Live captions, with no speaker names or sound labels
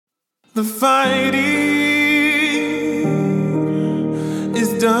The fighting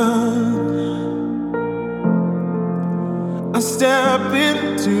is done. I step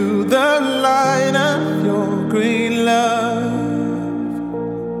into the light of your great love.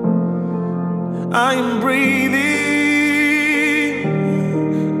 I am breathing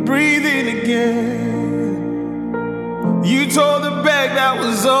again. You tore the bag that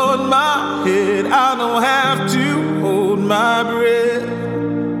was on my head. I don't have to hold my breath.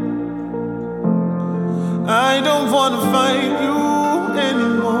 I don't want to fight you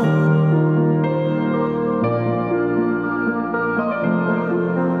anymore.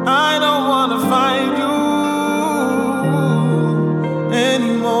 I don't want to fight you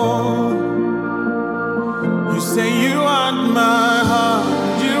anymore. You say you want my heart,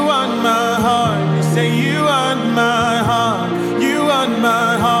 you want my heart. You say you want my heart, you want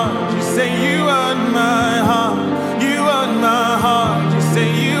my heart. You say you want my heart, you want my heart. You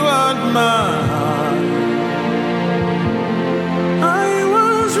say you want my heart. I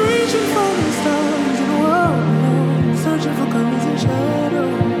was reaching for the stars in the world below, searching for colors and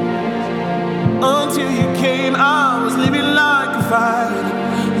shadows. Until you came, I was living like a fighter.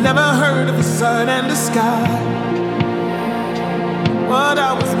 Never heard of the sun and the sky. What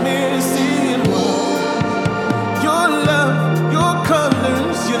I was missing was your love, your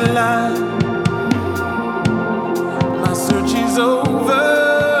colors, your light. My search is over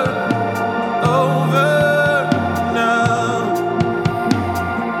now.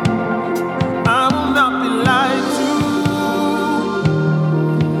 I will not be lied to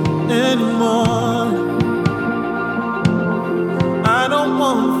anymore. I don't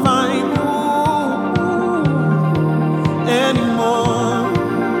want to find you anymore.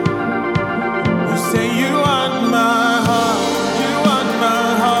 You say you want my heart, you want my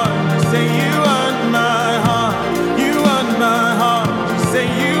heart. You say you want my heart, you want my heart. You say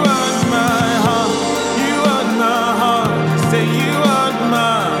you want my heart, you want my heart. You say you want my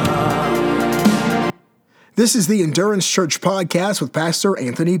heart. This is the Endurance Church podcast with Pastor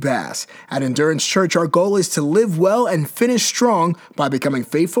Anthony Bass. At Endurance Church, our goal is to live well and finish strong by becoming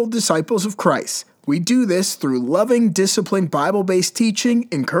faithful disciples of Christ. We do this through loving, disciplined, Bible-based teaching,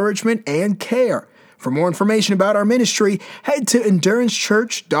 encouragement, and care. For more information about our ministry, head to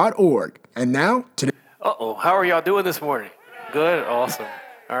endurancechurch.org. And now, today. How are y'all doing this morning? Good? Awesome.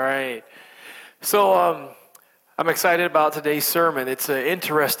 All right. So, I'm excited about today's sermon. It's an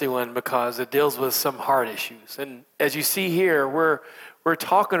interesting one because it deals with some heart issues. And as you see here, we're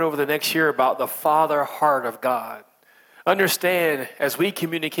talking over the next year about the Father heart of God. Understand, as we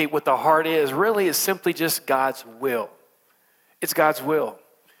communicate what the heart is, really it's simply just God's will. It's God's will.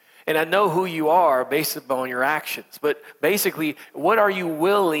 And I know who you are based upon your actions. But basically, what are you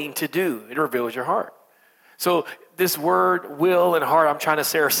willing to do? It reveals your heart. So this word will and heart, I'm trying to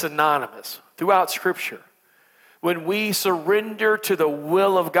say, are synonymous throughout Scripture. When we surrender to the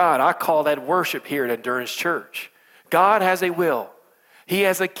will of God, I call that worship here at Endurance Church. God has a will. He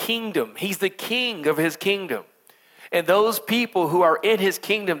has a kingdom. He's the king of his kingdom. And those people who are in his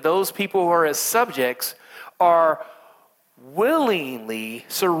kingdom, those people who are his subjects, are willingly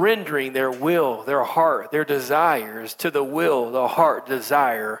surrendering their will, their heart, their desires to the will, the heart,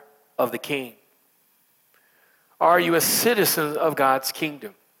 desire of the king. Are you a citizen of God's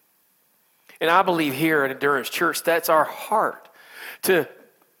kingdom? And I believe here at Endurance Church, that's our heart, to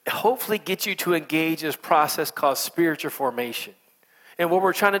hopefully get you to engage this process called spiritual formation. And what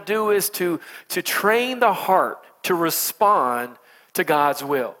we're trying to do is to train the heart to respond to God's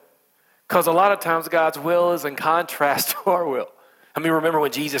will. Because a lot of times God's will is in contrast to our will. I mean, remember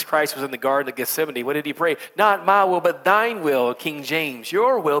when Jesus Christ was in the Garden of Gethsemane, what did he pray? Not my will, but thine will, King James,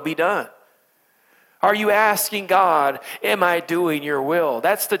 your will be done. Are you asking God, am I doing your will?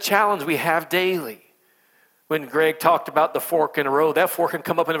 That's the challenge we have daily. When Greg talked about the fork in the road, that fork can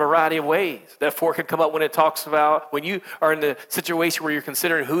come up in a variety of ways. That fork can come up when it talks about when you are in the situation where you're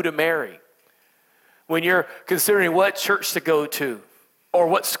considering who to marry. When you're considering what church to go to, or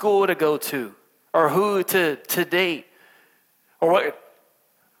what school to go to, or who to date, or what,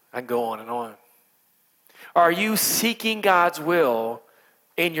 I can go on and on. Are you seeking God's will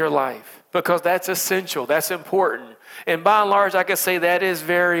in your life? Because that's essential, that's important. And by and large, I can say that is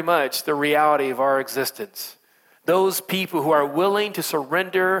very much the reality of our existence. Those people who are willing to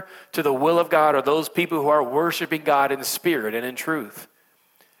surrender to the will of God are those people who are worshiping God in spirit and in truth.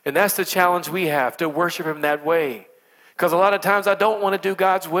 And that's the challenge we have, to worship him that way. Because a lot of times I don't want to do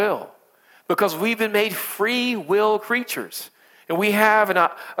God's will. Because we've been made free will creatures. And we have an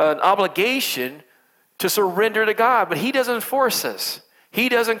obligation to surrender to God. But he doesn't force us. He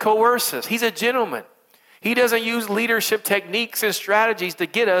doesn't coerce us. He's a gentleman. He doesn't use leadership techniques and strategies to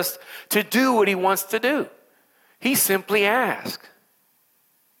get us to do what he wants to do. He simply asks.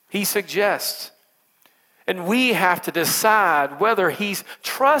 He suggests. And we have to decide whether he's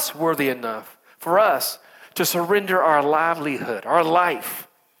trustworthy enough for us to surrender our livelihood, our life,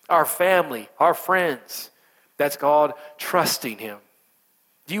 our family, our friends. That's called trusting him.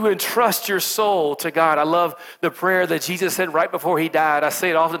 You entrust your soul to God. I love the prayer that Jesus said right before he died. I say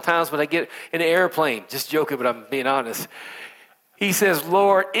it oftentimes when I get in an airplane. Just joking, but I'm being honest. He says,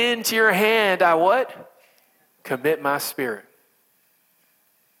 Lord, into your hand I what? Commit my spirit.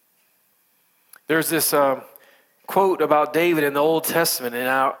 There's this quote about David in the Old Testament, and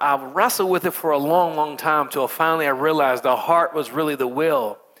I wrestled with it for a long, long time till finally I realized the heart was really the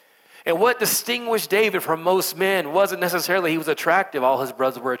will. And what distinguished David from most men wasn't necessarily he was attractive. All his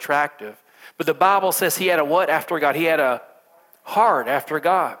brothers were attractive. But the Bible says he had a what after God? He had a heart after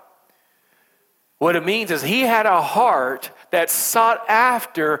God. What it means is he had a heart that sought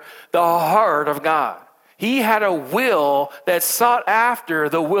after the heart of God. He had a will that sought after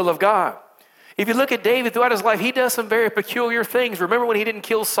the will of God. If you look at David throughout his life, he does some very peculiar things. Remember when he didn't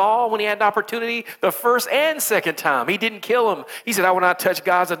kill Saul when he had an opportunity? The first and second time, he didn't kill him. He said, I will not touch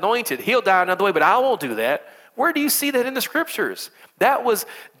God's anointed. He'll die another way, but I won't do that. Where do you see that in the scriptures? That was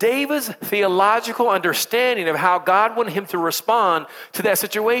David's theological understanding of how God wanted him to respond to that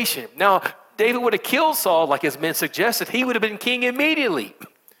situation. Now, David would have killed Saul like his men suggested. He would have been king immediately.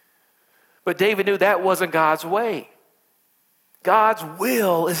 But David knew that wasn't God's way. God's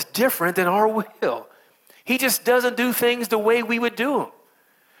will is different than our will. He just doesn't do things the way we would do them.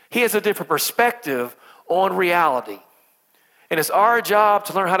 He has a different perspective on reality. And it's our job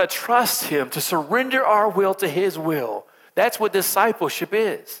to learn how to trust him, to surrender our will to his will. That's what discipleship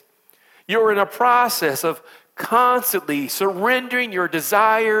is. You're in a process of constantly surrendering your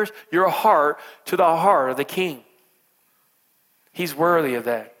desires, your heart, to the heart of the King. He's worthy of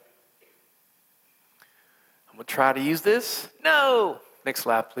that. I'm going to try to use this. No. Next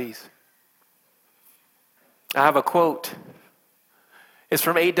slide, please. I have a quote. It's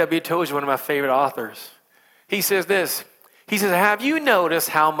from A.W. Tozer, one of my favorite authors. He says this. He says, have you noticed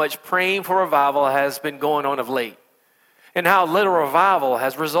how much praying for revival has been going on of late? And how little revival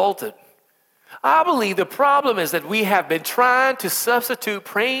has resulted? I believe the problem is that we have been trying to substitute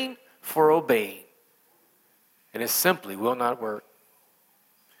praying for obeying. And it simply will not work.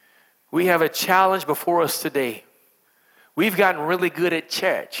 We have a challenge before us today. We've gotten really good at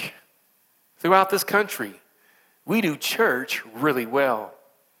church. Throughout this country, we do church really well.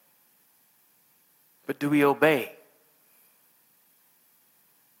 But do we obey?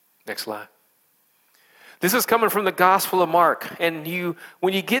 Next slide. This is coming from the Gospel of Mark. And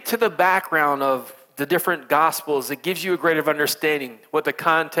when you get to the background of the different Gospels, it gives you a greater understanding. What the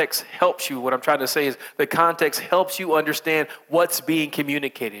context helps you. What I'm trying to say is the context helps you understand what's being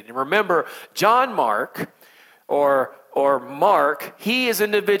communicated. And remember, John Mark, or Mark, he is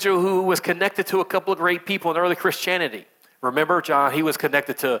an individual who was connected to a couple of great people in early Christianity. Remember, John, he was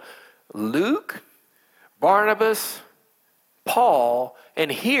connected to Luke, Barnabas, Paul,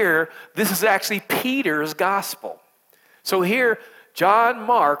 and here, this is actually Peter's gospel. So here, John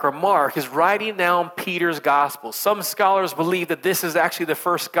Mark is writing down Peter's gospel. Some scholars believe that this is actually the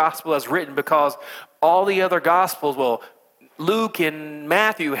first gospel that's written because all the other gospels, well, Luke and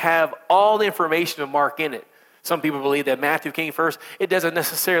Matthew have all the information of Mark in it. Some people believe that Matthew came first. It doesn't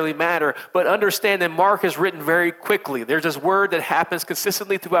necessarily matter, but understand that Mark is written very quickly. There's this word that happens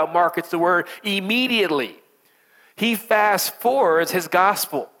consistently throughout Mark. It's the word immediately. He fast forwards his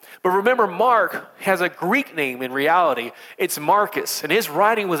gospel. But remember, Mark has a Greek name in reality. It's Marcus, and his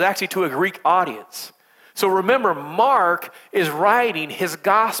writing was actually to a Greek audience. So remember, Mark is writing his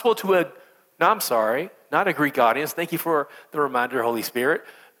gospel to not a Greek audience. Thank you for the reminder, Holy Spirit.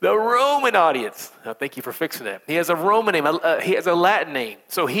 The Roman audience. Now, thank you for fixing that. He has a Roman name. He has a Latin name.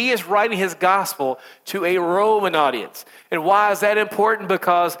 So he is writing his gospel to a Roman audience. And why is that important?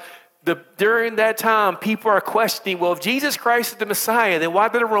 Because during that time, people are questioning, well, if Jesus Christ is the Messiah, then why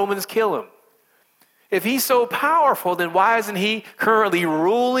did the Romans kill him? If he's so powerful, then why isn't he currently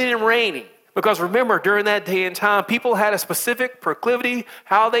ruling and reigning? Because remember, during that day and time, people had a specific proclivity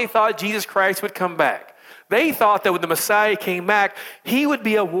how they thought Jesus Christ would come back. They thought that when the Messiah came back, he would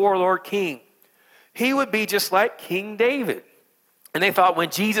be a warlord king. He would be just like King David. And they thought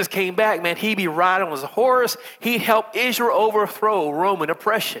when Jesus came back, man, he'd be riding on his horse. He'd help Israel overthrow Roman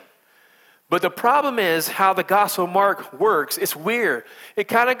oppression. But the problem is how the Gospel of Mark works. It's weird. It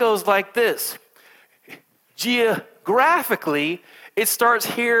kind of goes like this. Geographically, it starts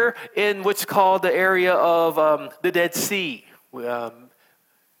here in what's called the area of the Dead Sea.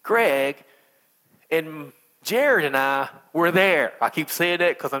 Greg, And Jared and I were there. I keep saying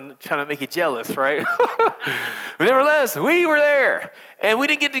that because I'm trying to make you jealous, right? But nevertheless, we were there. And we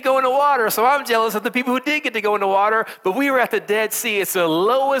didn't get to go in the water, so I'm jealous of the people who did get to go in the water. But we were at the Dead Sea. It's the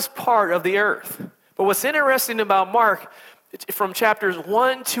lowest part of the earth. But what's interesting about Mark, from chapters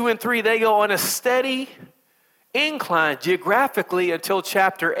 1, 2, and 3, they go on a steady incline geographically until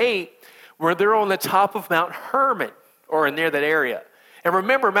chapter 8, where they're on the top of Mount Hermon, or near that area. And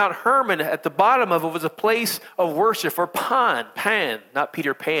remember, Mount Hermon, at the bottom of it, was a place of worship for Pan, not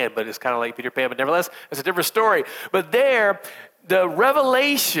Peter Pan, but it's kind of like Peter Pan, but nevertheless, it's a different story. But there, the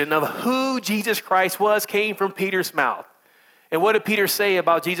revelation of who Jesus Christ was came from Peter's mouth. And what did Peter say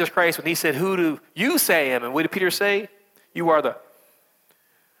about Jesus Christ when he said, "Who do you say him?" And what did Peter say? "You are the..."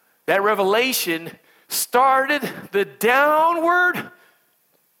 That revelation started the downward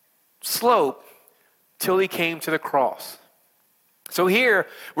slope till he came to the cross. So here,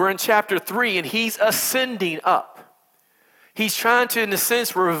 we're in chapter 3, and he's ascending up. He's trying to, in a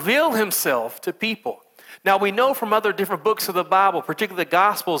sense, reveal himself to people. Now, we know from other different books of the Bible, particularly the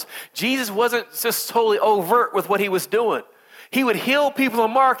Gospels, Jesus wasn't just totally overt with what he was doing. He would heal people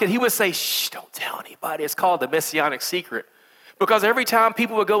in Mark, and he would say, "Shh, don't tell anybody." It's called the Messianic secret. Because every time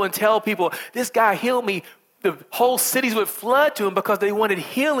people would go and tell people, "This guy healed me," the whole cities would flood to him because they wanted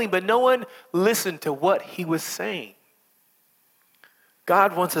healing, but no one listened to what he was saying.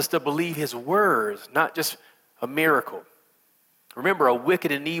 God wants us to believe his words, not just a miracle. Remember, a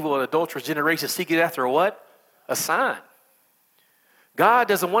wicked and evil and adulterous generation seeking after a what? A sign. God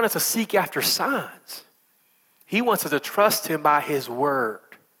doesn't want us to seek after signs. He wants us to trust him by his word.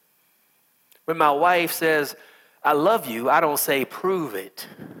 When my wife says, "I love you," I don't say, "Prove it."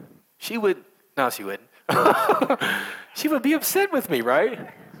 She wouldn't. She would be upset with me, right?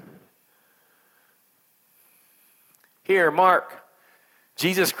 Here, Mark,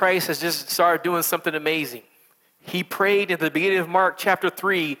 Jesus Christ has just started doing something amazing. He prayed at the beginning of Mark chapter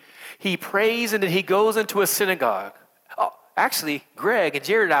 3. He prays and then he goes into a synagogue. Oh, actually, Greg and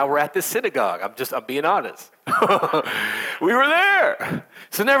Jared and I were at this synagogue. I'm being honest. We were there.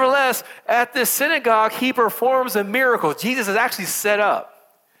 So nevertheless, at this synagogue, he performs a miracle. Jesus is actually set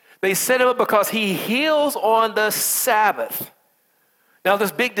up. They set him up because he heals on the Sabbath. Now,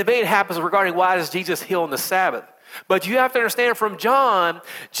 this big debate happens regarding why does Jesus heal on the Sabbath. But you have to understand from John,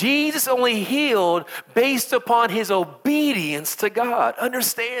 Jesus only healed based upon his obedience to God.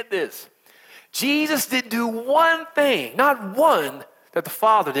 Understand this. Jesus didn't do one thing, not one, that the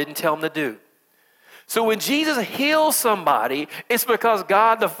Father didn't tell him to do. So when Jesus heals somebody, it's because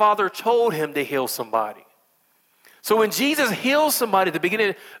God the Father told him to heal somebody. So when Jesus heals somebody at the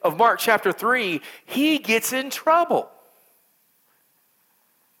beginning of Mark chapter 3, he gets in trouble.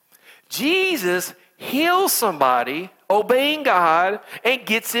 Jesus heals somebody, obeying God, and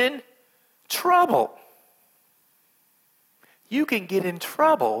gets in trouble. You can get in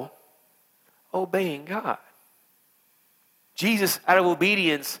trouble obeying God. Jesus, out of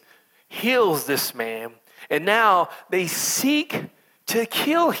obedience, heals this man, and now they seek to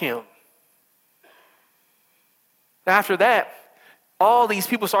kill him. After that, all these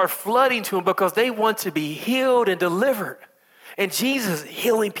people start flooding to him because they want to be healed and delivered. And Jesus is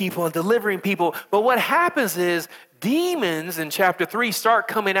healing people and delivering people. But what happens is demons in chapter 3 start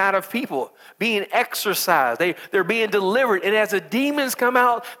coming out of people, being exorcised. They're being delivered. And as the demons come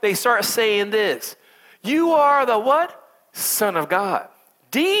out, they start saying this: "You are the what? Son of God."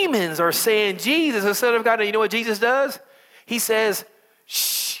 Demons are saying Jesus, the Son of God. And you know what Jesus does? He says,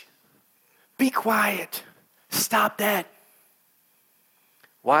 "Shh, be quiet. Stop that."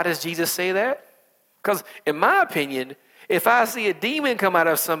 Why does Jesus say that? Because in my opinion, if I see a demon come out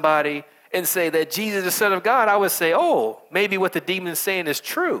of somebody and say that Jesus is the Son of God, I would say, oh, maybe what the demon is saying is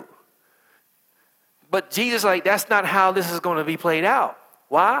true. But Jesus, that's not how this is going to be played out.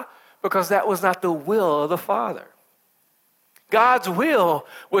 Why? Because that was not the will of the Father. God's will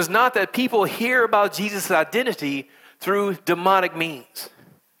was not that people hear about Jesus' identity through demonic means.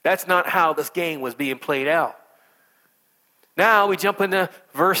 That's not how this game was being played out. Now we jump into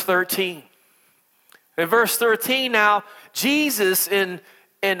verse 13. In verse 13 now, Jesus in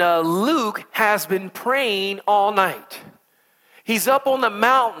Luke has been praying all night. He's up on the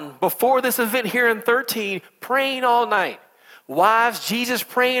mountain before this event here in 13, praying all night. Why is Jesus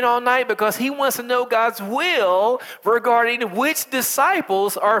praying all night? Because he wants to know God's will regarding which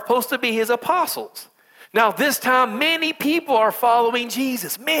disciples are supposed to be his apostles. Now, this time, many people are following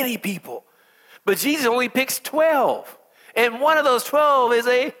Jesus, many people. But Jesus only picks 12. And one of those 12 is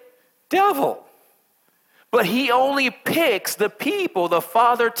a devil. But he only picks the people the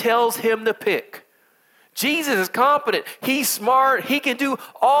Father tells him to pick. Jesus is competent. He's smart. He can do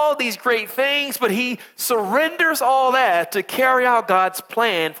all these great things, but he surrenders all that to carry out God's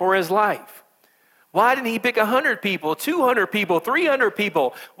plan for his life. Why didn't he pick 100 people, 200 people, 300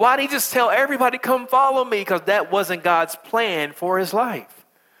 people? Why didn't he just tell everybody, come follow me? Because that wasn't God's plan for his life.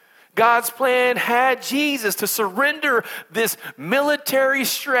 God's plan had Jesus to surrender this military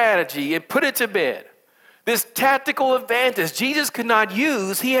strategy and put it to bed. This tactical advantage Jesus could not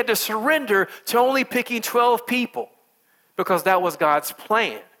use, he had to surrender to only picking 12 people because that was God's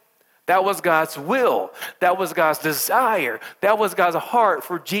plan. That was God's will. That was God's desire. That was God's heart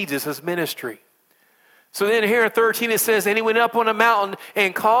for Jesus' ministry. So then here in 13 it says, and he went up on a mountain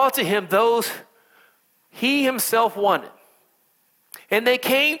and called to him those he himself wanted. And they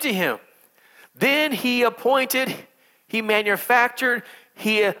came to him. Then he appointed, he manufactured,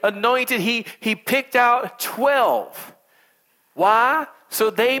 he anointed, he picked out 12. Why? So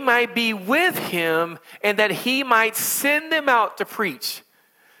they might be with him and that he might send them out to preach.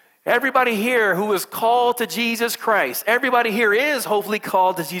 Everybody here who is called to Jesus Christ, everybody here is hopefully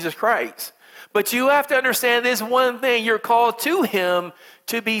called to Jesus Christ. But you have to understand this one thing, you're called to him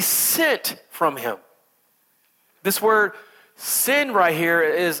to be sent from him. This word sin right here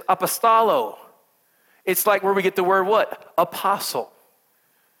is apostolo. It's like where we get the word what? Apostle.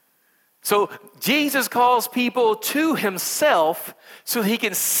 So Jesus calls people to himself so he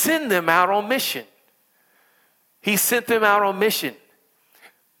can send them out on mission. He sent them out on mission.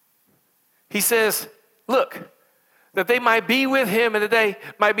 He says, look, that they might be with him and that they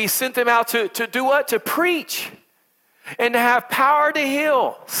might be sent them out to do what? To preach and to have power to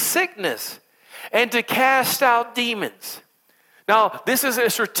heal sickness and to cast out demons. Now, this is a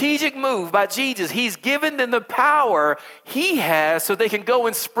strategic move by Jesus. He's given them the power he has so they can go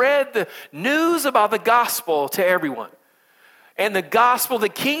and spread the news about the gospel to everyone. And the gospel, the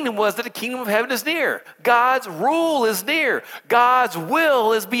kingdom was that the kingdom of heaven is near. God's rule is near. God's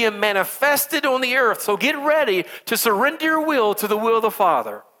will is being manifested on the earth. So get ready to surrender your will to the will of the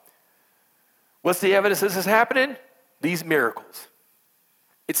Father. What's the evidence this is happening? These miracles.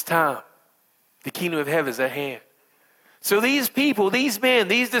 It's time. The kingdom of heaven is at hand. So these people, these men,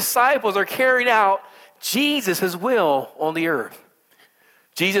 these disciples are carrying out Jesus' will on the earth.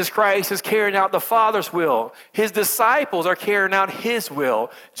 Jesus Christ is carrying out the Father's will. His disciples are carrying out his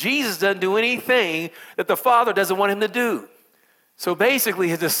will. Jesus doesn't do anything that the Father doesn't want him to do. So basically,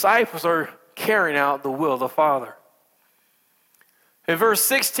 his disciples are carrying out the will of the Father. In verse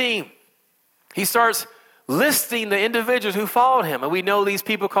 16, he starts listing the individuals who followed him. And we know these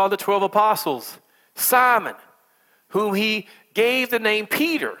people called the 12 apostles. Simon, whom he gave the name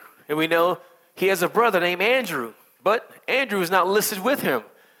Peter. And we know he has a brother named Andrew. But Andrew is not listed with him.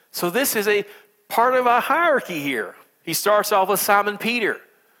 So this is a part of a hierarchy here. He starts off with Simon Peter.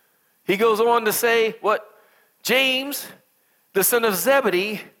 He goes on to say what? James, the son of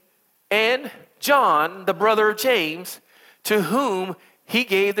Zebedee, and John, the brother of James, to whom he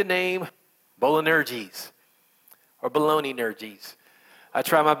gave the name Boanerges, or Boanerges. I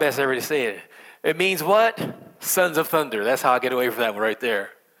try my best every day to say it. It means what? Sons of thunder. That's how I get away from that one right there.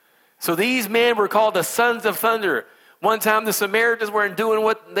 So these men were called the sons of thunder. One time the Samaritans weren't doing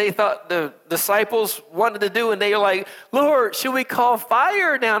what they thought the disciples wanted to do, and they were like, Lord, should we call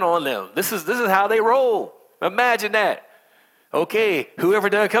fire down on them? This is how they roll. Imagine that. Okay, whoever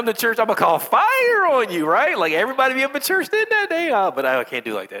doesn't come to church, I'm going to call fire on you, right? Like everybody be up in church did that day. Oh, but I can't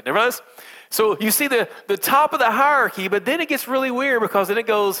do like that. Nevertheless, so you see the top of the hierarchy, but then it gets really weird because then it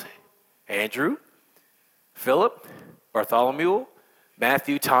goes Andrew, Philip, Bartholomew,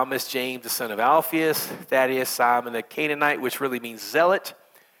 Matthew, Thomas, James, the son of Alphaeus, Thaddeus, Simon the Canaanite, which really means zealot.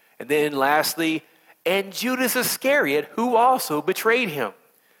 And then lastly, and Judas Iscariot, who also betrayed him.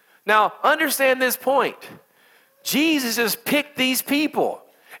 Now, understand this point. Jesus just picked these people.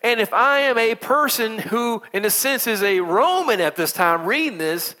 And if I am a person who, in a sense, is a Roman at this time reading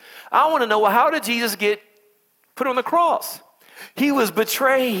this, I want to know, well, how did Jesus get put on the cross? He was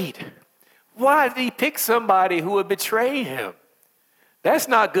betrayed. Why did he pick somebody who would betray him? That's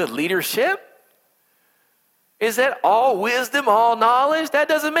not good leadership. Is that all wisdom, all knowledge? That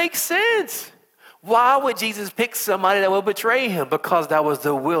doesn't make sense. Why would Jesus pick somebody that would betray him? Because that was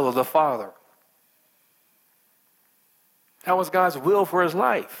the will of the Father. That was God's will for his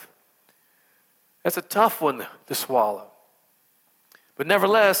life. That's a tough one to swallow. But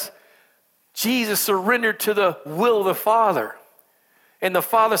nevertheless, Jesus surrendered to the will of the Father. And the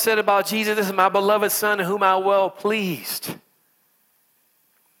Father said about Jesus, this is my beloved Son in whom I am well pleased.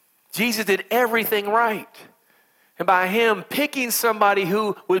 Jesus did everything right. And by him picking somebody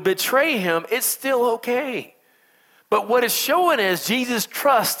who would betray him, it's still okay. But what it's showing is Jesus'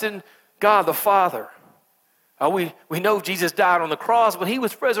 trust in God the Father. We know Jesus died on the cross, but he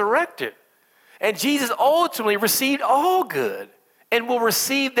was resurrected. And Jesus ultimately received all good and will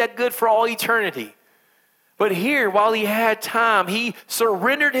receive that good for all eternity. But here, while he had time, he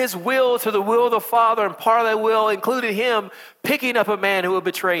surrendered his will to the will of the Father, and part of that will included him picking up a man who would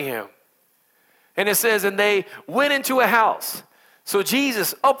betray him. And it says, and they went into a house. So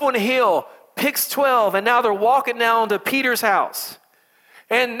Jesus, up on the hill, picks 12, and now they're walking down to Peter's house.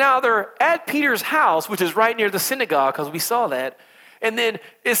 And now they're at Peter's house, which is right near the synagogue, because we saw that. And then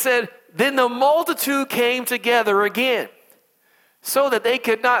it said, then the multitude came together again, so that they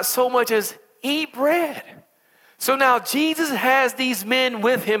could not so much as eat bread. So now Jesus has these men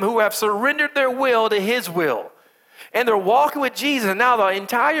with him who have surrendered their will to his will. And they're walking with Jesus, and now the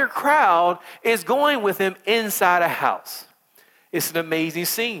entire crowd is going with him inside a house. It's an amazing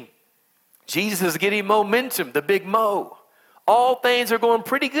scene. Jesus is getting momentum, the big mo. All things are going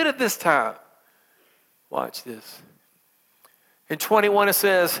pretty good at this time. Watch this. In 21 it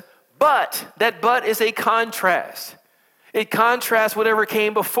says, but, that but is a contrast. It contrasts whatever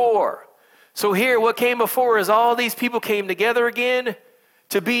came before. So here, what came before is all these people came together again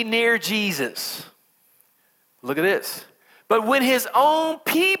to be near Jesus. Look at this. But when his own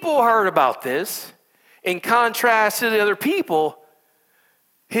people heard about this, in contrast to the other people,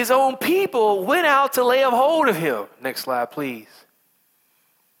 his own people went out to lay a hold of him. Next slide, please.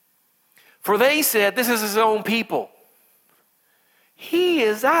 For they said, this is his own people. He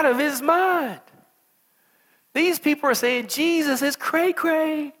is out of his mind. These people are saying, Jesus is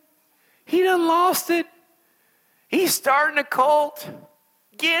cray-cray. He done lost it. He's starting a cult.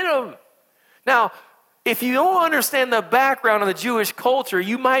 Get him. Now, if you don't understand the background of the Jewish culture,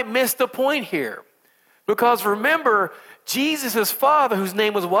 you might miss the point here. Because remember, Jesus' father, whose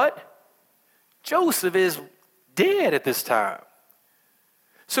name was what? Joseph, is dead at this time.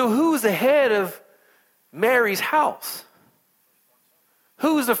 So who's the head of Mary's house?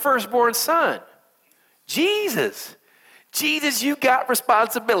 Who's the firstborn son? Jesus. Jesus, you got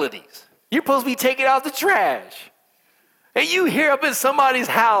responsibilities. You're supposed to be taking out the trash. And you here up in somebody's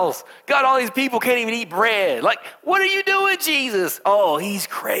house, got all these people can't even eat bread. Like, what are you doing, Jesus? Oh, he's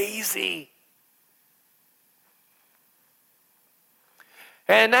crazy.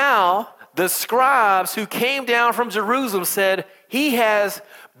 And now the scribes who came down from Jerusalem said, he has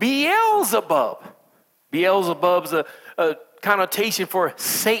Beelzebub. Beelzebub's a connotation for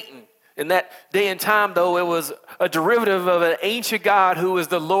Satan. In that day and time, though, it was a derivative of an ancient god who was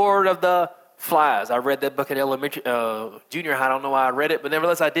the Lord of the Flies. I read that book in elementary, junior high. I don't know why I read it, but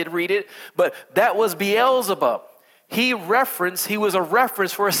nevertheless, I did read it. But that was Beelzebub. He was a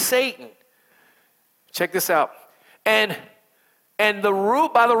reference for Satan. Check this out. And by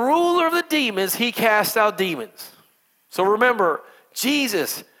the ruler of the demons, he cast out demons. So remember,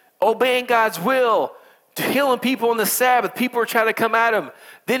 Jesus, obeying God's will, to healing people on the Sabbath. People are trying to come at him.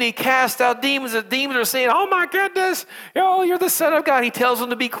 Then he cast out demons. The demons are saying, oh my goodness, you're the Son of God. He tells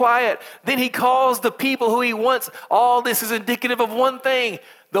them to be quiet. Then he calls the people who he wants. All this is indicative of one thing,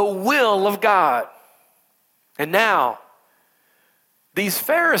 the will of God. And now, these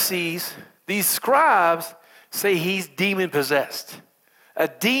Pharisees, these scribes, say he's demon-possessed. A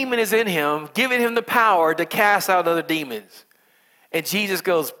demon is in him, giving him the power to cast out other demons. And Jesus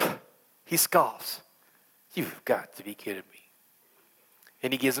goes, he scoffs. You've got to be kidding me.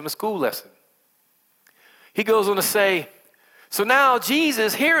 And he gives them a school lesson. He goes on to say, so now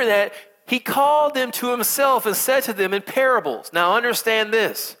Jesus, hearing that, he called them to himself and said to them in parables. Now understand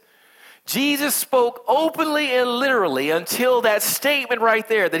this. Jesus spoke openly and literally until that statement right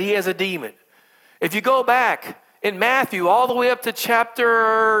there that he has a demon. If you go back in Matthew all the way up to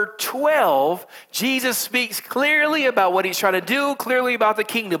chapter 12, Jesus speaks clearly about what he's trying to do, clearly about the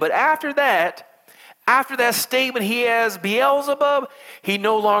kingdom. But after that statement, he has Beelzebub, he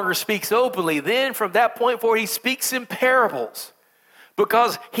no longer speaks openly. Then from that point forward, he speaks in parables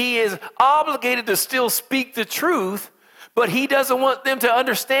because he is obligated to still speak the truth, but he doesn't want them to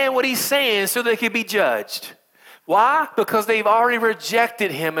understand what he's saying so they can be judged. Why? Because they've already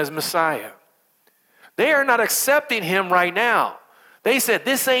rejected him as Messiah. They are not accepting him right now. They said,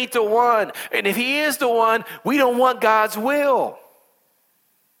 this ain't the one. And if he is the one, we don't want God's will.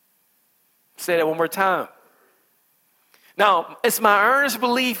 Say that one more time. Now, it's my earnest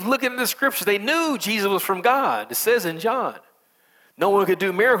belief, looking at the scriptures, they knew Jesus was from God. It says in John, no one could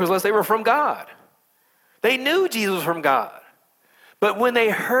do miracles unless they were from God. They knew Jesus was from God. But when they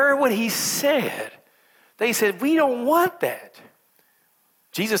heard what he said, they said, we don't want that.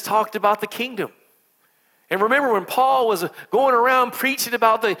 Jesus talked about the kingdom. And remember when Paul was going around preaching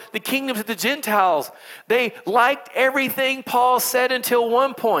about the kingdom to the Gentiles, they liked everything Paul said until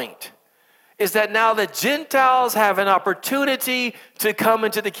one point. is that now the Gentiles have an opportunity to come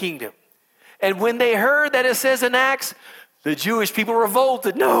into the kingdom. And when they heard that it says in Acts, the Jewish people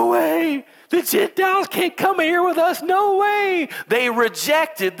revolted. No way. The Gentiles can't come here with us. No way. They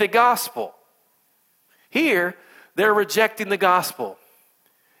rejected the gospel. Here, they're rejecting the gospel.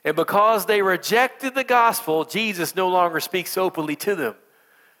 And because they rejected the gospel, Jesus no longer speaks openly to them.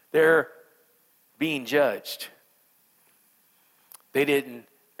 They're being judged. They didn't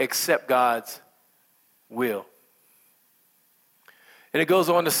accept God's will. And it goes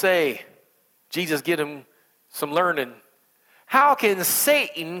on to say, Jesus gave them some learning. How can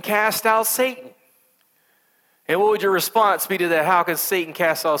Satan cast out Satan? And what would your response be to that? How can Satan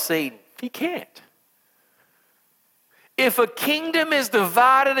cast out Satan? He can't. If a kingdom is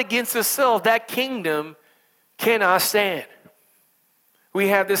divided against itself, that kingdom cannot stand. We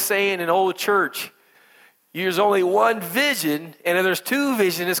have this saying in old church, there's only one vision, and if there's two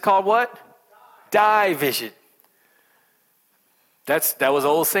visions, it's called what? Division. That was the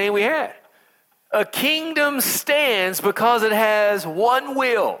old saying we had. A kingdom stands because it has one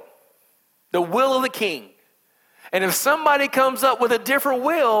will, the will of the king. And if somebody comes up with a different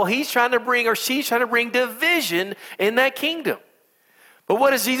will, he's trying to bring or she's trying to bring division in that kingdom. But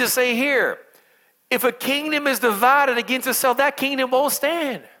what does Jesus say here? If a kingdom is divided against itself, that kingdom won't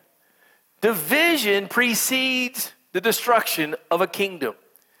stand. Division precedes the destruction of a kingdom.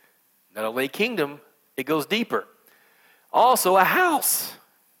 Not only a kingdom, it goes deeper. Also a house.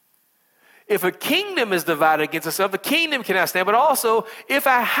 If a kingdom is divided against itself, the kingdom cannot stand. But also, if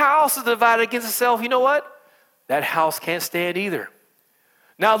a house is divided against itself, you know what? That house can't stand either.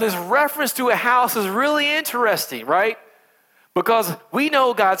 Now, this reference to a house is really interesting, right? Because we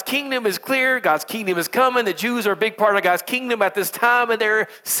know God's kingdom is clear. God's kingdom is coming. The Jews are a big part of God's kingdom at this time, and there are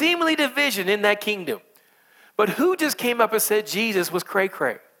seemingly division in that kingdom. But who just came up and said Jesus was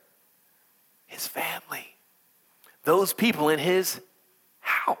cray-cray? His family. Those people in his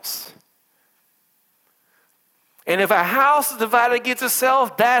house. And if a house is divided against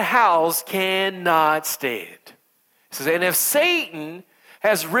itself, that house cannot stand. It says, and if Satan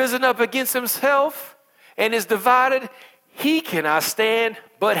has risen up against himself and is divided, he cannot stand,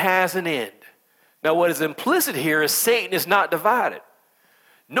 but has an end. Now, what is implicit here is Satan is not divided,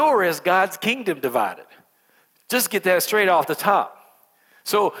 nor is God's kingdom divided. Just get that straight off the top.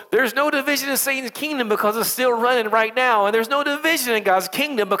 So there's no division in Satan's kingdom because it's still running right now. And there's no division in God's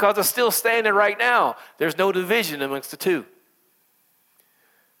kingdom because it's still standing right now. There's no division amongst the two.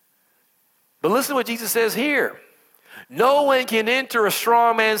 But listen to what Jesus says here. No one can enter a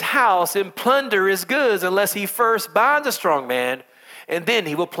strong man's house and plunder his goods unless he first binds a strong man, and then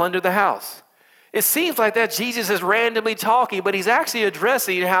he will plunder the house. It seems like that Jesus is randomly talking, but he's actually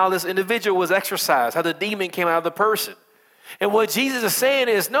addressing how this individual was exorcised, how the demon came out of the person. And what Jesus is saying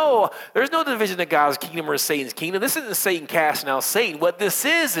is, no, there's no division of God's kingdom or Satan's kingdom. This isn't Satan casting out Satan. What this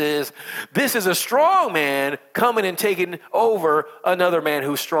is a strong man coming and taking over another man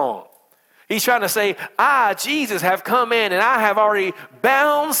who's strong. He's trying to say, Jesus, have come in and I have already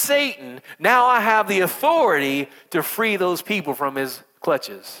bound Satan. Now I have the authority to free those people from his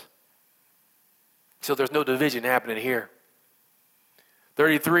clutches. So there's no division happening here.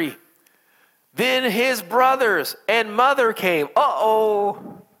 33. Then his brothers and mother came.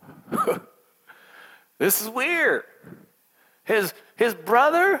 Uh-oh. This is weird. His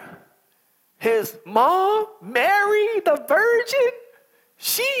brother, his mom, Mary, the virgin,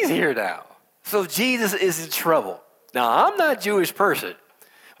 she's here now. So Jesus is in trouble. Now, I'm not a Jewish person,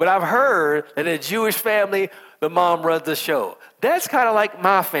 but I've heard that in a Jewish family, the mom runs the show. That's kind of like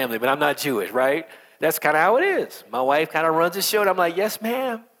my family, but I'm not Jewish, right? That's kind of how it is. My wife kind of runs the show, and I'm like, yes,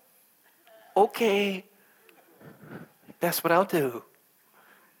 ma'am. Okay. That's what I'll do.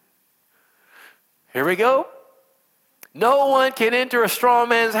 Here we go. No one can enter a strong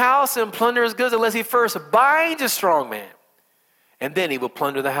man's house and plunder his goods unless he first binds a strong man, and then he will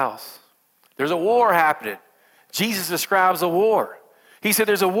plunder the house. There's a war happening. Jesus describes a war. He said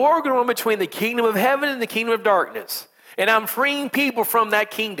there's a war going on between the kingdom of heaven and the kingdom of darkness. And I'm freeing people from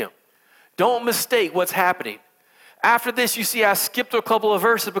that kingdom. Don't mistake what's happening. After this, you see I skipped a couple of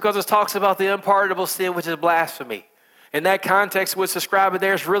verses because it talks about the unpardonable sin, which is blasphemy. In that context, what's described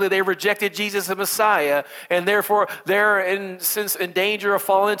there is really they rejected Jesus as Messiah, and therefore they're in danger of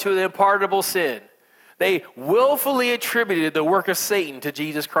falling into the unpardonable sin. They willfully attributed the work of Satan to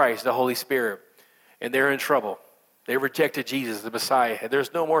Jesus Christ, the Holy Spirit, and they're in trouble. They rejected Jesus, the Messiah, and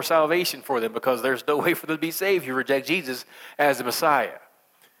there's no more salvation for them because there's no way for them to be saved if you reject Jesus as the Messiah.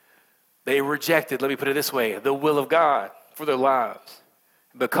 They rejected, let me put it this way, the will of God for their lives.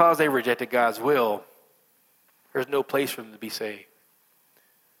 Because they rejected God's will, there's no place for them to be saved.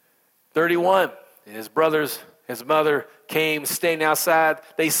 31, and his brothers, his mother came standing outside.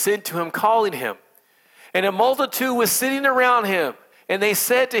 They sent to him, calling him. And a multitude was sitting around him. And they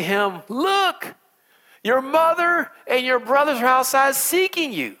said to him, look, your mother and your brothers are outside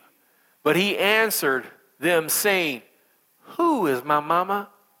seeking you. But he answered them, saying, who is my mama?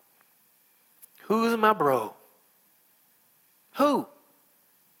 Who's my bro? Who?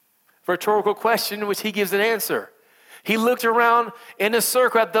 Rhetorical question, which he gives an answer. He looked around in a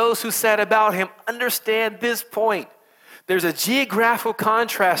circle at those who sat about him. Understand this point. There's a geographical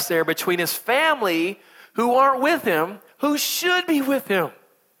contrast there between his family who aren't with him, who should be with him.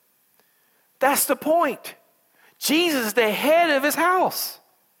 That's the point. Jesus is the head of his house.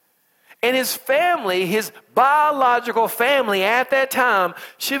 And his family, his biological family at that time,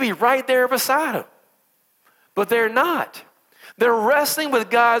 should be right there beside him. But they're not. They're wrestling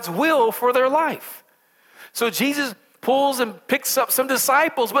with God's will for their life. So Jesus pulls and picks up some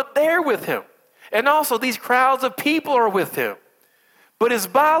disciples, but they're with him. And also these crowds of people are with him. But his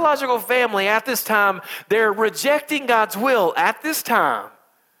biological family at this time, they're rejecting God's will at this time.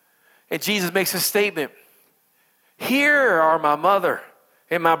 And Jesus makes a statement. Here are my mother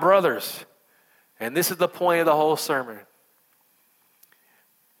and my brothers. And this is the point of the whole sermon.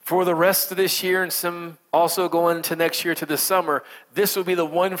 For the rest of this year and some also going into next year to the summer, this will be the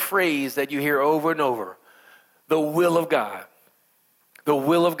one phrase that you hear over and over. The will of God. The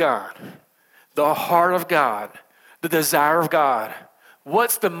will of God. The heart of God. The desire of God.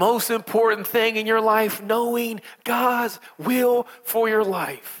 What's the most important thing in your life? Knowing God's will for your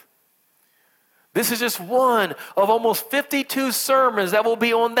life. This is just one of almost 52 sermons that will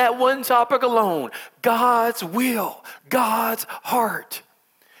be on that one topic alone. God's will, God's heart.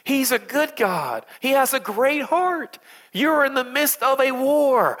 He's a good God. He has a great heart. You're in the midst of a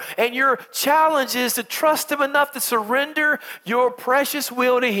war, and your challenge is to trust him enough to surrender your precious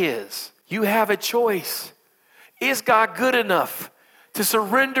will to his. You have a choice. Is God good enough to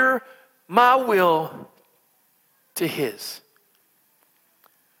surrender my will to his?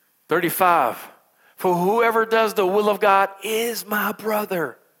 35. For whoever does the will of God is my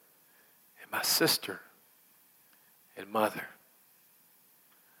brother and my sister and mother.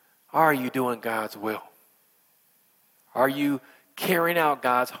 Are you doing God's will? Are you carrying out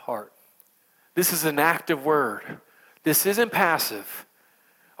God's heart? This is an active word. This isn't passive.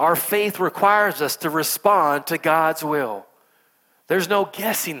 Our faith requires us to respond to God's will. There's no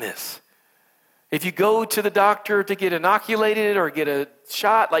guessing this. If you go to the doctor to get inoculated or get a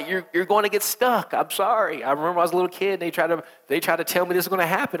shot, like you're going to get stuck. I'm sorry. I remember I was a little kid and they tried to tell me this was going to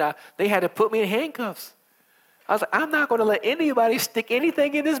happen. They had to put me in handcuffs. I was like, I'm not going to let anybody stick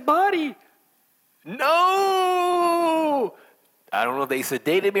anything in this body. No. I don't know if they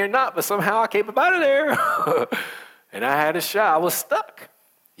sedated me or not, but somehow I came up out of there. And I had a shot. I was stuck.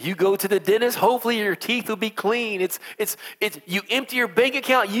 You go to the dentist, hopefully your teeth will be clean. It's you empty your bank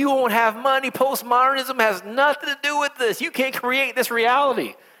account, you won't have money. Postmodernism has nothing to do with this. You can't create this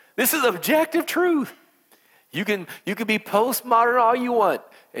reality. This is objective truth. You can be postmodern all you want.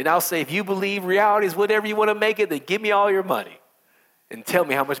 And I'll say, if you believe reality is whatever you want to make it, then give me all your money. And tell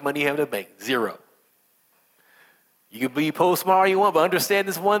me how much money you have in the bank. Zero. You can be postmodern all you want, but understand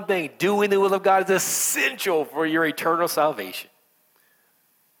this one thing. Doing the will of God is essential for your eternal salvation.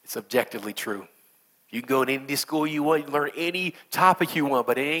 It's objectively true. You can go to any school you want, you can learn any topic you want,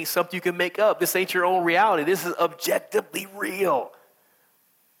 but it ain't something you can make up. This ain't your own reality. This is objectively real.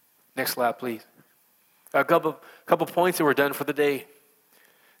 Next slide, please. A couple points that we're done for the day.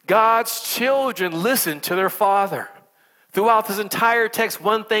 God's children listen to their Father. Throughout this entire text,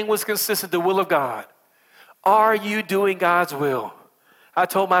 one thing was consistent, the will of God. Are you doing God's will? I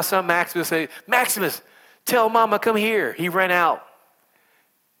told my son Maximus, tell Mama, come here. He ran out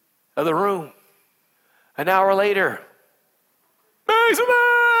of the room. An hour later,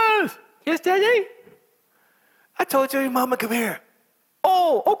 Maximus! Yes, Daddy? I told you, Mama, come here.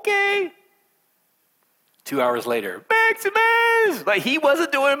 Oh, okay. 2 hours later, Maximus! Like he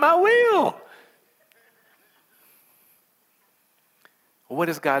wasn't doing my will. What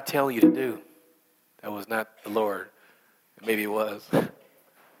is God telling you to do? That was not the Lord. Maybe it was.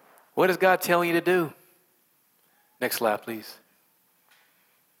 What is God telling you to do? Next slide, please.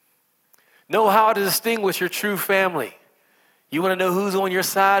 Know how to distinguish your true family. You want to know who's on your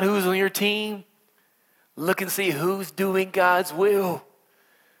side, who's on your team? Look and see who's doing God's will.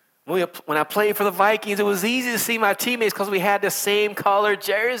 When I played for the Vikings, it was easy to see my teammates because we had the same color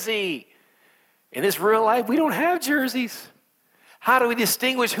jersey. In this real life, we don't have jerseys. How do we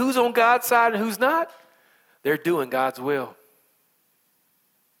distinguish who's on God's side and who's not? They're doing God's will.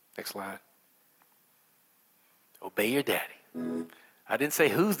 Next slide. Obey your daddy. I didn't say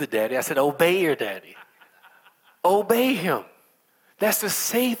who's the daddy. I said obey your daddy. Obey him. That's the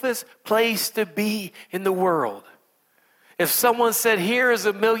safest place to be in the world. If someone said, here is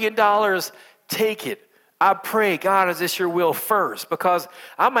 $1 million, take it. I pray, God, is this your will first? Because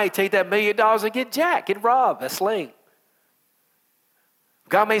I might take that $1 million and get jacked, get robbed, that's lame.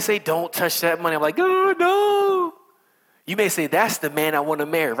 God may say, don't touch that money. I'm like, oh, no. You may say, that's the man I want to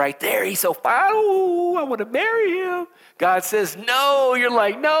marry right there. He's so fine. Oh, I want to marry him. God says, no. You're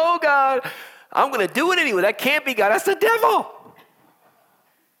like, no, God, I'm going to do it anyway. That can't be God. That's the devil.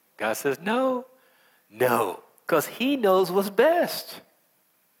 God says, no, because he knows what's best.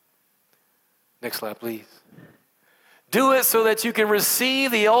 Next slide, please. Do it so that you can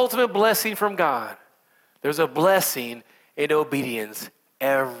receive the ultimate blessing from God. There's a blessing in obedience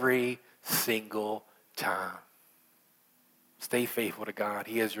every single time. Stay faithful to God.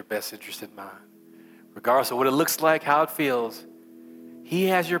 He has your best interest in mind. Regardless of what it looks like, how it feels, he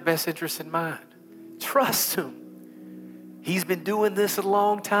has your best interest in mind. Trust him. He's been doing this a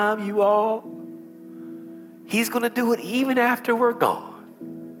long time, you all. He's going to do it even after we're gone.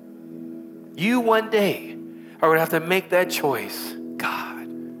 You one day are going to have to make that choice. God,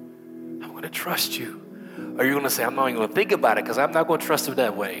 I'm going to trust you. Or you're going to say, I'm not even going to think about it because I'm not going to trust him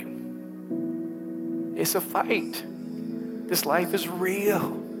that way. It's a fight. This life is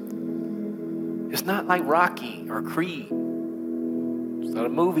real. It's not like Rocky or Creed. It's not a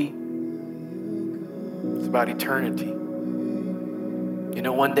movie. It's about eternity. You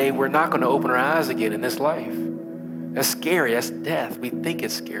know, one day we're not going to open our eyes again in this life. That's scary. That's death. We think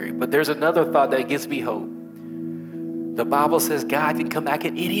it's scary. But there's another thought that gives me hope. The Bible says God can come back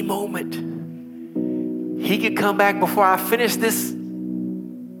at any moment. He could come back before I finish this.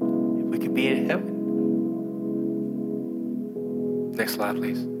 We could be in heaven. Next slide,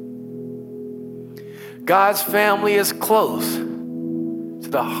 please. God's family is close to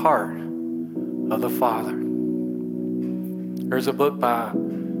the heart of the Father. There's a book by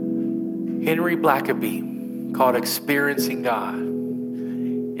Henry Blackaby called Experiencing God.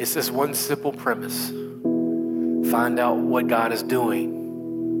 It's this one simple premise. Find out what God is doing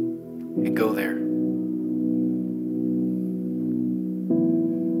and go there.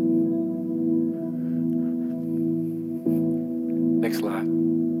 Next slide.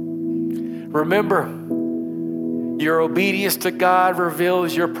 Remember, your obedience to God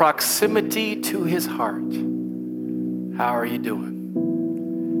reveals your proximity to his heart. How are you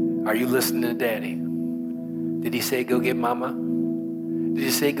doing? Are you listening to Daddy? Did he say go get mama? Did he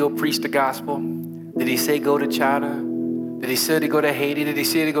say go preach the gospel? Did he say go to China? Did he say to go to Haiti? Did he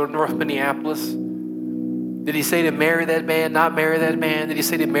say to go to North Minneapolis? Did he say to marry that man, not marry that man? Did he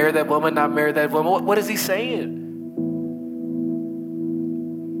say to marry that woman, not marry that woman? What is he saying?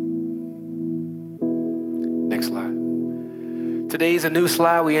 Next slide. Today's a new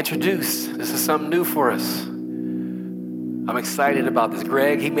slide we introduced. This is something new for us. I'm excited about this.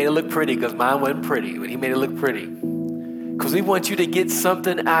 Greg, he made it look pretty because mine wasn't pretty, but he made it look pretty. Because we want you to get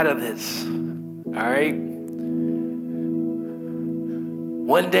something out of this. All right?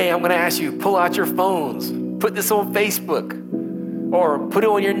 One day I'm going to ask you, pull out your phones, put this on Facebook, or put it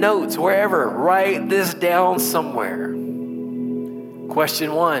on your notes, wherever. Write this down somewhere.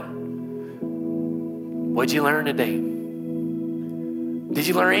 Question 1. What'd you learn today? Did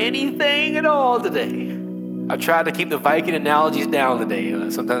you learn anything at all today? I tried to keep the Viking analogies down today.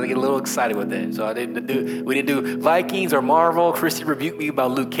 Sometimes I get a little excited with that. So we didn't do Vikings or Marvel. Christy rebuked me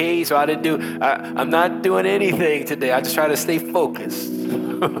about Luke Cage. So I'm not doing anything today. I just try to stay focused.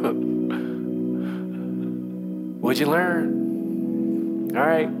 What'd you learn? All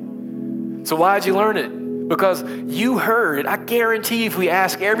right. So why'd you learn it? Because you heard it. I guarantee if we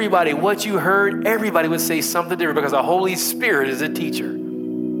ask everybody what you heard, everybody would say something different because the Holy Spirit is a teacher.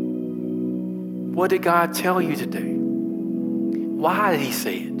 What did God tell you today? Why did he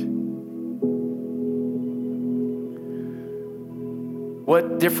say it?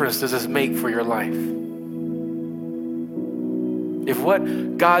 What difference does this make for your life? If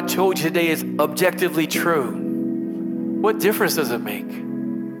what God told you today is objectively true, what difference does it make?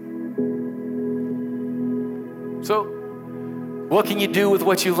 So, what can you do with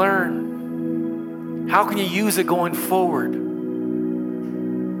what you learn? How can you use it going forward?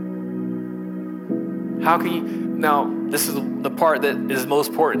 How can you, now, this is the part that is most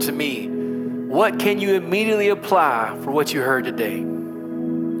important to me. What can you immediately apply for what you heard today?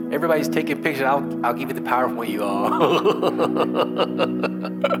 Everybody's taking pictures. I'll give you the PowerPoint, you all.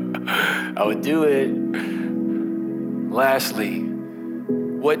 I would do it. Lastly,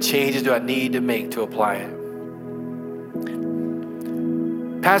 what changes do I need to make to apply it?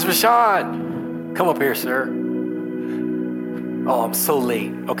 Pastor Sean, come up here, sir. Oh, I'm so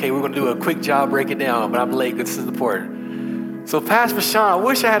late. Okay, we're going to do a quick job break it down, but I'm late. This is important. So Pastor Sean, I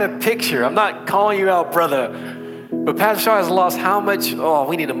wish I had a picture. I'm not calling you out, brother. But Pastor Sean has lost how much? Oh,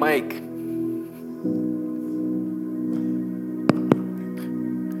 we need a mic.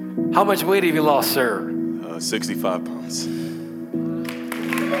 How much weight have you lost, sir? 65 pounds.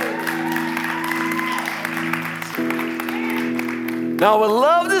 Now, I would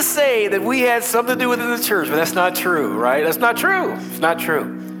love to say that we had something to do with it in the church, but that's not true, right? That's not true. It's not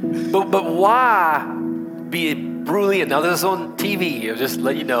true. But why be it brutally, and now this is on TV, I'll just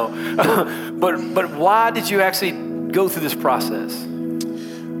let you know. but why did you actually go through this process?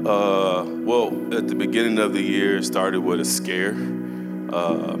 Well, at the beginning of the year, it started with a scare,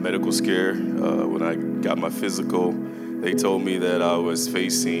 a medical scare. When I got my physical, they told me that I was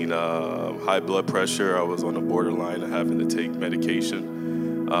facing high blood pressure. I was on the borderline of having to take medication.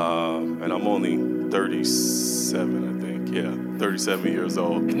 And I'm only 37, I think. Yeah, 37 years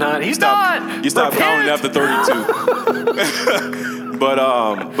old. He's not. You stop counting after 32.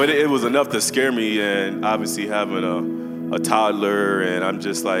 But it was enough to scare me, and obviously having a toddler, and I'm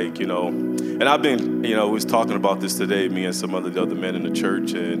just like, and I've been, we was talking about this today, me and some other men in the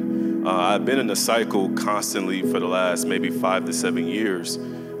church, and I've been in a cycle constantly for the last maybe 5 to 7 years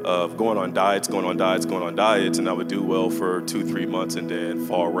of going on diets, and I would do well for 2-3 months and then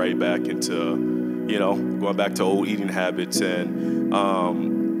fall right back into, going back to old eating habits. And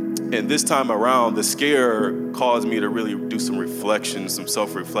this time around, the scare caused me to really do some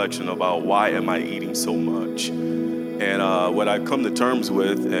self-reflection about why am I eating so much? And what I've come to terms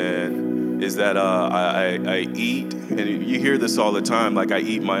with is that I eat, and you hear this all the time, like I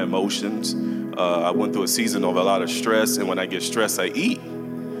eat my emotions. I went through a season of a lot of stress, and when I get stressed, I eat.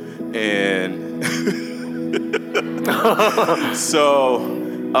 And so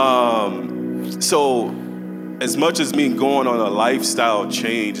as much as me going on a lifestyle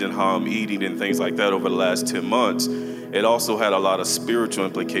change and how I'm eating and things like that over the last 10 months, it also had a lot of spiritual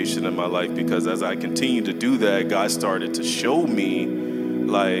implication in my life, because as I continued to do that, God started to show me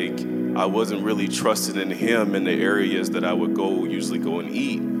like I wasn't really trusting in Him in the areas that I would usually go and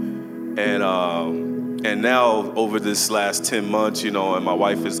eat. And now over this last 10 months, and my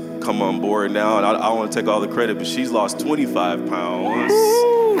wife has come on board now, and I don't want to take all the credit, but she's lost 25 pounds,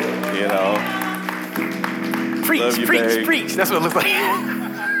 Preach. That's what it looks like.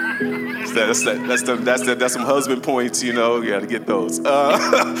 That's some husband points, you got to get those.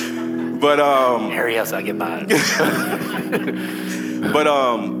 Harry else, I get mine.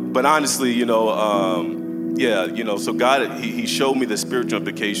 But honestly, so God, He showed me the spiritual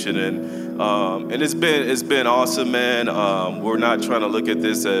implication, and it's been awesome, man. We're not trying to look at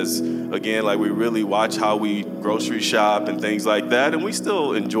this as, again, like we really watch how we grocery shop and things like that, and we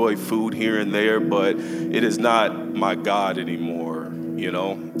still enjoy food here and there, but it is not my God anymore,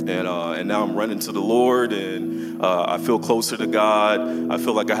 and now I'm running to the Lord, and I feel closer to God. I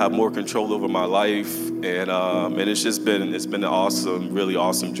feel like I have more control over my life, and it's been an awesome, really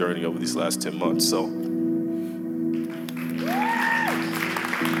awesome journey over these last 10 months. So.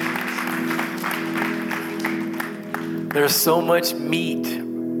 There's so much meat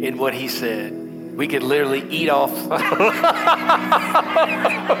in what he said. We could literally eat off for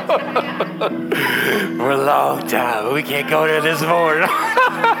a long time, but we can't go there this morning.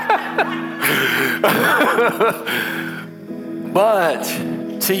 But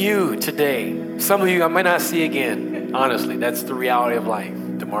to you today, some of you I might not see again. Honestly, that's the reality of life.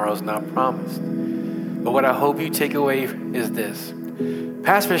 Tomorrow's not promised. But what I hope you take away is this.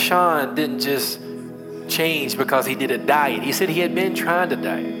 Pastor Sean didn't just change because he did a diet. He said he had been trying to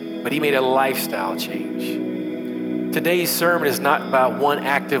diet, but he made a lifestyle change. Today's sermon is not about one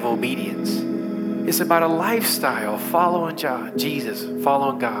act of obedience. It's about a lifestyle following Jesus,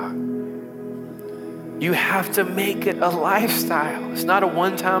 following God. You have to make it a lifestyle. It's not a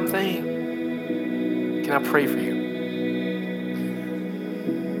one-time thing. Can I pray for you?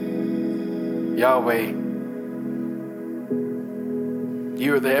 Yahweh,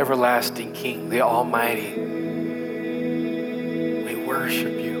 you are the everlasting King, the Almighty. We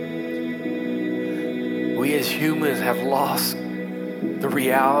worship you. We as humans have lost the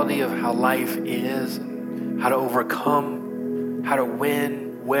reality of how life is, how to overcome, how to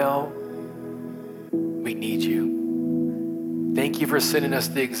win well. We need you. Thank you for sending us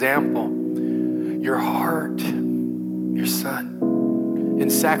the example, your heart, your Son,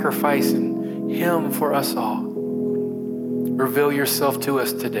 and sacrificing Him for us all. Reveal yourself to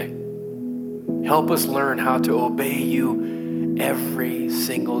us today. Help us learn how to obey you every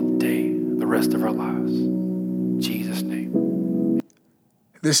single day, the rest of our lives. In Jesus' name.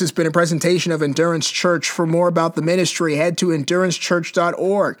 This has been a presentation of Endurance Church. For more about the ministry, head to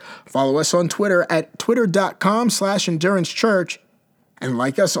endurancechurch.org. Follow us on Twitter at twitter.com/endurancechurch and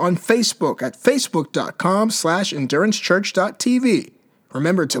like us on Facebook at facebook.com/endurancechurch.tv.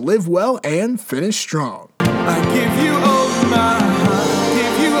 Remember to live well and finish strong. I give you all my heart,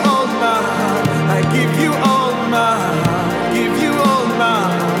 give you all my heart, I give you all my heart, give you all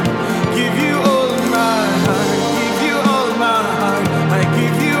my heart, give you all my heart, give you all my heart, I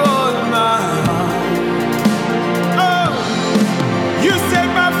give you all my heart. Oh, you set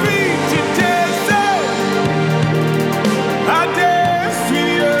my feet to dance, I dance with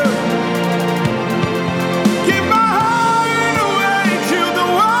you. Give my heart away to the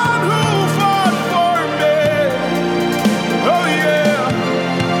one who fought for me. Oh yeah,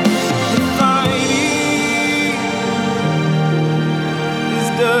 the fighting is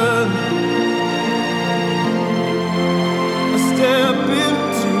done. I step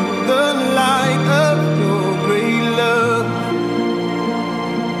into the light of your great love.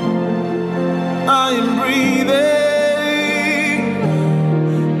 I am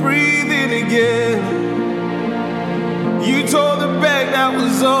breathing again. You tore the bag that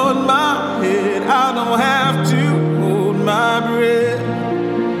was on my head. I don't have to hold my breath.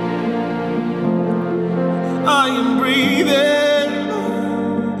 I am breathing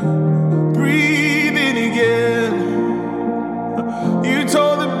again. You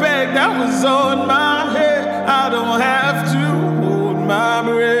tore the bag that was on my